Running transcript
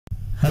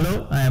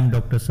Hello, I am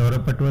Dr.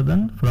 Sourabh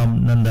Patwardhan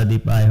from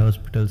Nandadeep Eye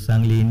Hospital,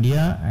 Sangli,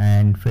 India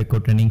and FECO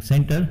Training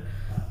Center.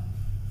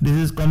 This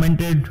is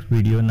commented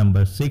video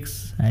number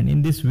 6, and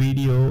in this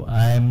video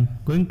I am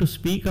going to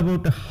speak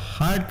about a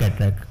hard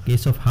cataract,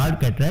 case of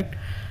hard cataract,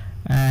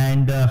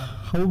 and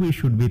how we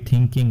should be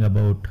thinking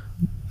about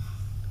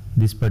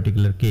this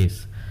particular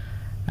case.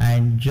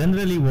 And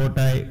generally what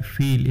I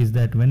feel is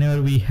that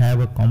whenever we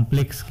have a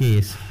complex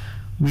case,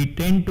 we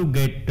tend to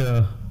get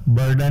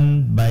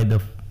burdened by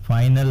the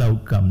final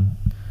outcome.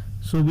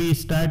 So we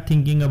start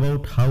thinking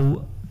about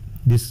how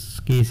this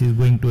case is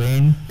going to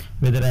end,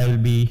 whether I will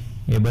be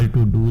able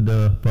to do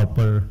the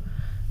proper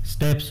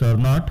steps or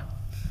not.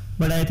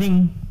 But I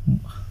think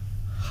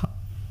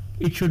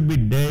it should be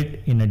dealt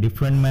in a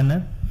different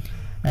manner.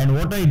 And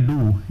what I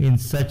do in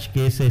such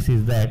cases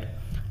is that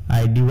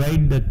I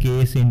divide the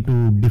case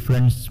into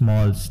different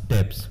small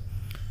steps.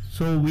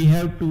 So we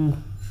have to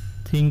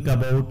think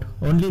about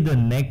only the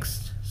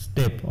next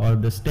step or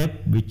the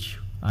step which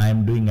I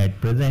am doing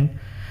at present,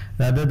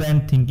 rather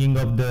than thinking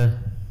of the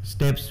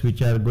steps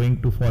which are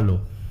going to follow.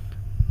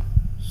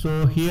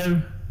 So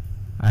here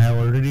I have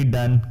already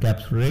done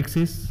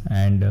capsulorhexis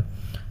and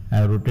I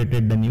have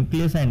rotated the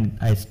nucleus, and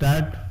I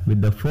start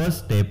with the first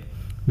step,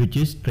 which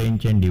is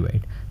trench and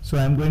divide. So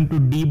I am going to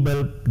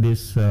debulk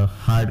this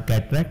hard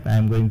cataract. I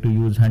am going to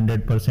use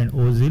 100%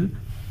 Ozil.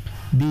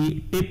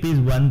 The tip is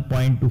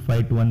 1.25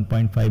 to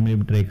 1.5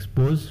 millimeter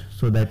exposed,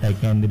 so that I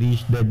can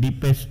reach the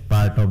deepest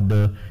part of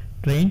the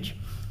trench.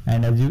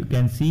 And as you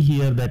can see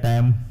here that I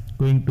am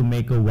going to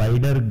make a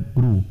wider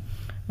groove,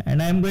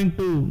 and I am going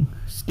to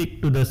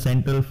stick to the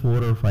central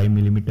 4 or 5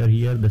 millimeter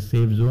here, the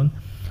safe zone.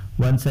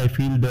 Once I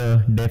feel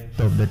the depth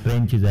of the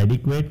trench is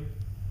adequate,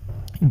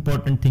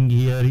 important thing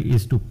here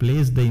is to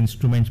place the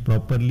instruments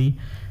properly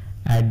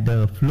at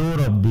the floor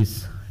of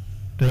this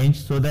trench,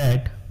 so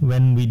that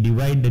when we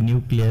divide the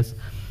nucleus,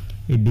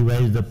 it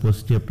divides the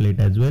posterior plate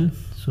as well.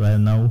 So I have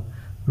now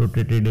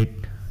rotated it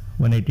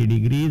 180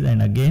 degrees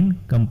and again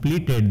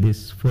completed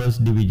this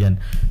first division.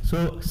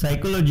 So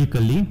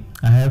psychologically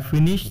I have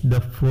finished the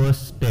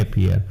first step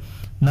here.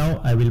 Now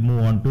I will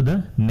move on to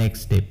the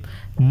next step.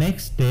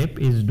 Next step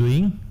is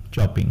doing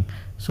chopping.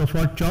 So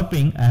for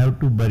chopping I have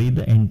to bury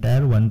the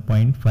entire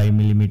 1.5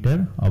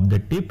 millimeter of the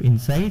tip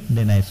inside.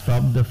 Then I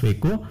stop the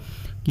phaco,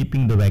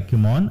 keeping the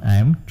vacuum on. I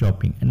am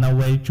chopping. And now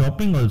while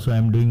chopping also I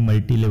am doing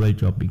multi-level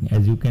chopping.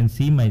 As you can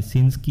see, my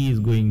Sinski is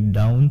going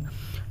down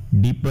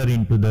deeper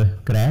into the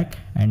crack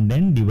and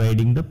then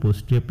dividing the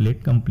posterior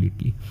plate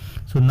completely.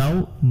 So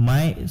now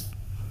my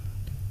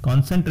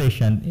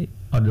concentration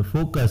or the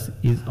focus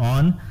is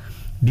on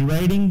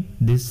dividing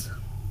this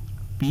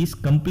piece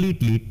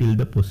completely till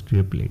the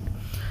posterior plate.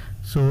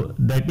 So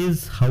that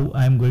is how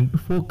I am going to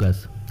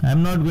focus. I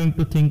am not going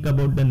to think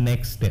about the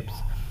next steps.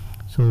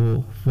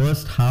 So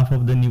first half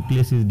of the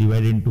nucleus is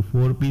divided into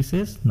 4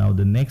 pieces. Now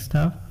the next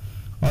half,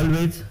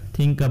 always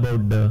think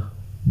about the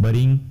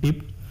burying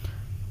tip.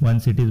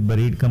 Once it is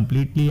buried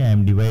completely, I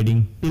am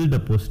dividing till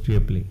the posterior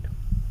plate,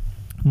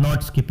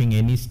 not skipping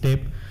any step,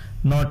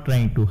 not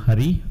trying to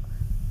hurry,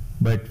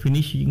 but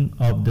finishing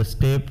off the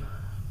step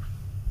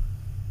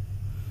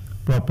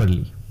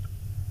properly.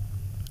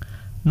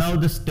 Now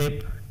the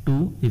step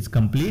 2 is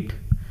complete,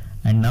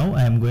 and now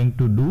I am going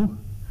to do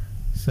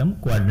some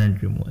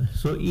quadrant removal.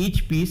 So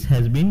each piece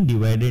has been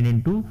divided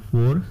into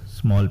 4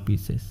 small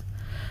pieces.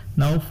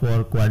 Now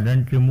for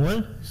quadrant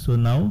removal, so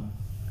now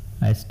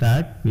I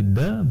start with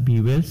the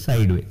bevel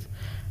sideways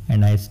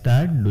and I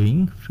start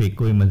doing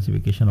phaco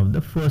emulsification of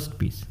the first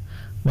piece.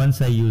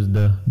 Once I use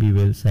the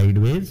bevel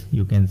sideways,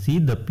 you can see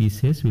the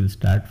pieces will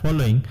start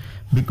following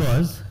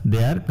because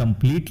they are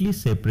completely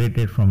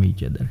separated from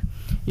each other.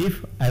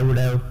 If I would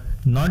have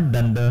not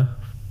done the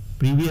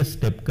previous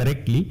step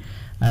correctly,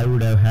 I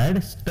would have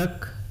had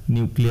stuck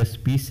nucleus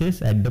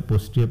pieces at the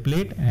posterior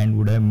plate and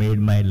would have made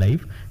my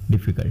life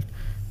difficult.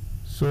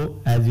 So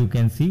as you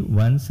can see,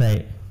 once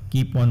I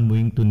keep on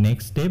moving to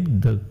next step,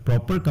 the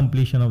proper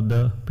completion of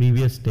the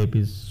previous step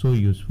is so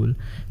useful.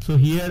 So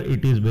here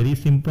it is very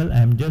simple. I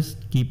am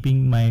just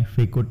keeping my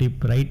phaco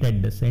tip right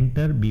at the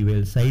center,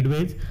 bevel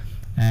sideways,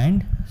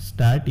 and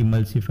start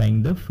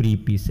emulsifying the free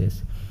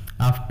pieces.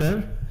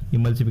 After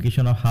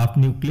emulsification of half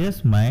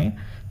nucleus, my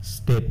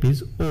step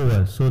is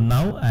over. So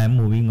now I am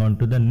moving on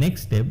to the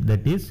next step,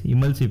 that is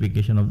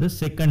emulsification of the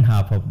second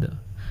half of the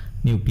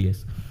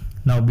nucleus.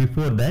 Now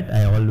before that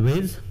I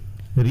always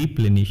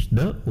replenish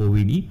the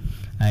OVD.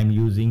 I am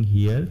using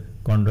here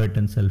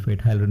chondroitin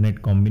sulfate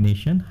hyaluronate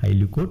combination,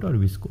 Hylucoat or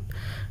Viscoat,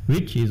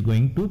 which is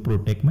going to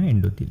protect my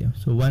endothelium.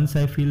 So once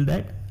I feel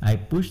that, I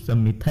push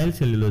some methyl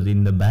cellulose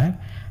in the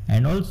back,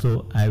 and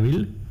also I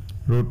will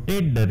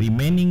rotate the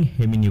remaining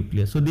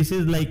heminucleus. So this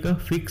is like a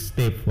fixed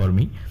step for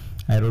me.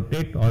 I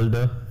rotate all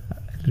the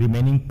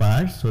remaining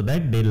parts so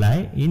that they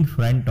lie in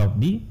front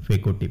of the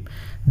phaco tip.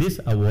 This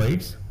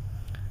avoids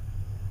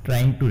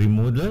trying to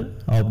removal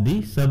of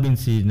the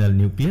subincisional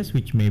nucleus,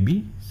 which may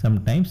be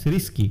sometimes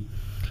risky.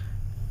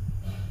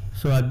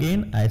 So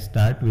again I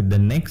start with the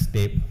next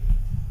step,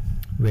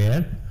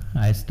 where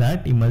I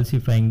start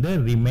emulsifying the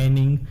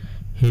remaining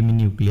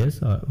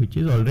heminucleus, which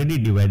is already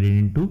divided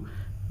into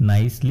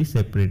nicely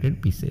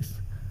separated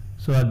pieces.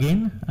 So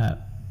again,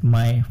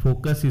 my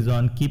focus is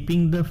on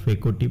keeping the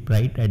phaco tip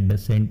right at the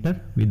center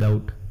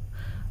without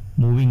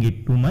moving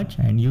it too much,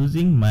 and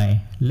using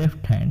my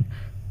left hand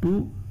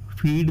to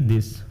feed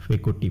this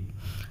phaco tip.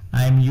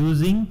 I am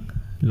using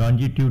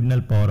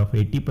longitudinal power of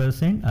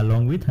 80%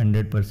 along with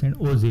 100%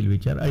 ozil,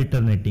 which are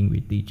alternating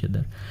with each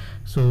other.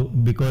 So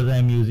because I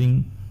am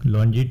using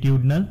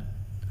longitudinal,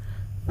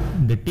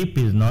 the tip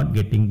is not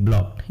getting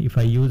blocked. If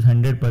I use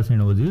 100%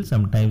 ozil,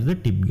 sometimes the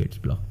tip gets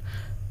blocked.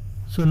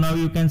 So now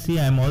you can see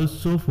I am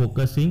also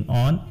focusing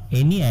on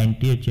any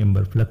anterior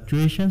chamber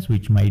fluctuations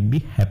which might be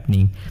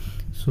happening.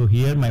 So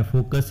here my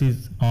focus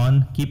is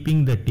on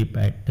keeping the tip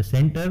at the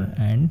center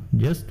and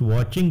just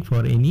watching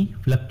for any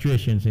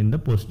fluctuations in the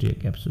posterior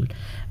capsule.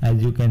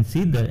 As you can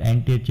see, the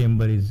anterior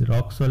chamber is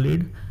rock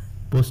solid,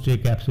 posterior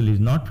capsule is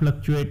not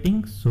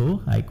fluctuating,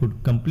 so I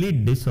could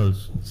complete this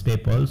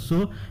step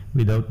also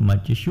without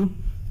much issue.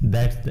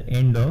 That's the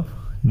end of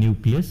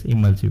nucleus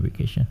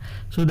emulsification.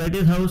 So that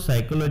is how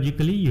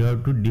psychologically you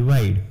have to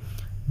divide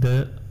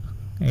the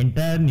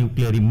entire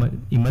nuclear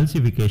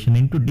emulsification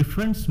into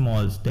different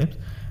small steps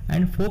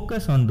and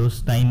focus on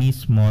those tiny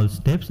small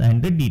steps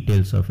and the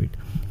details of it.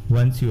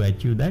 Once you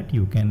achieve that,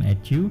 you can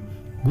achieve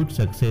good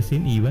success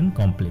in even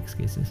complex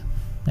cases.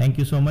 Thank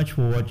you so much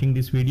for watching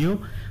this video.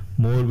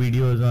 More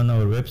videos on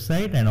our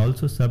website, and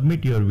also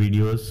submit your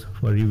videos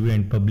for review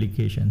and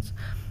publications.